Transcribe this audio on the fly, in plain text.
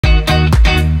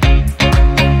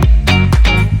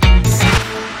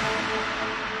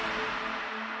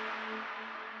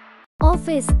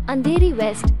Awfis Andheri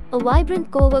West, a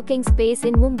vibrant co-working space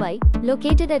in Mumbai,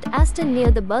 located at Aston near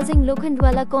the buzzing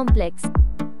Lokhandwala complex.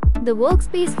 The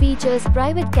workspace features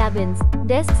private cabins,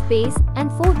 desk space, and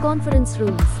 4 conference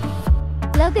rooms.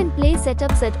 Plug-and-play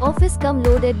setups at office come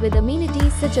loaded with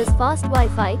amenities such as fast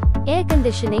Wi-Fi, air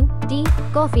conditioning, tea,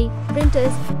 coffee,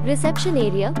 printers, reception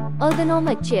area,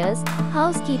 ergonomic chairs,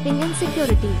 housekeeping and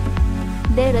security.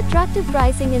 Their attractive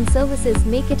pricing and services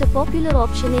make it a popular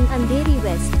option in Andheri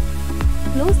West.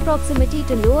 Close proximity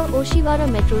to Lower Oshiwara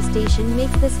metro station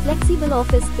makes this flexible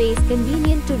office space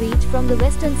convenient to reach from the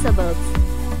western suburbs.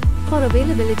 For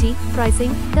availability,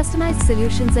 pricing, customized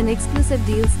solutions and exclusive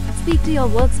deals, speak to your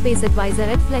workspace advisor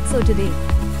at Flexo today.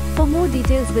 For more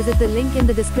details, visit the link in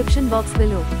the description box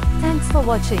below. Thanks for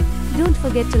watching. Don't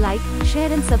forget to like,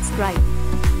 share and subscribe.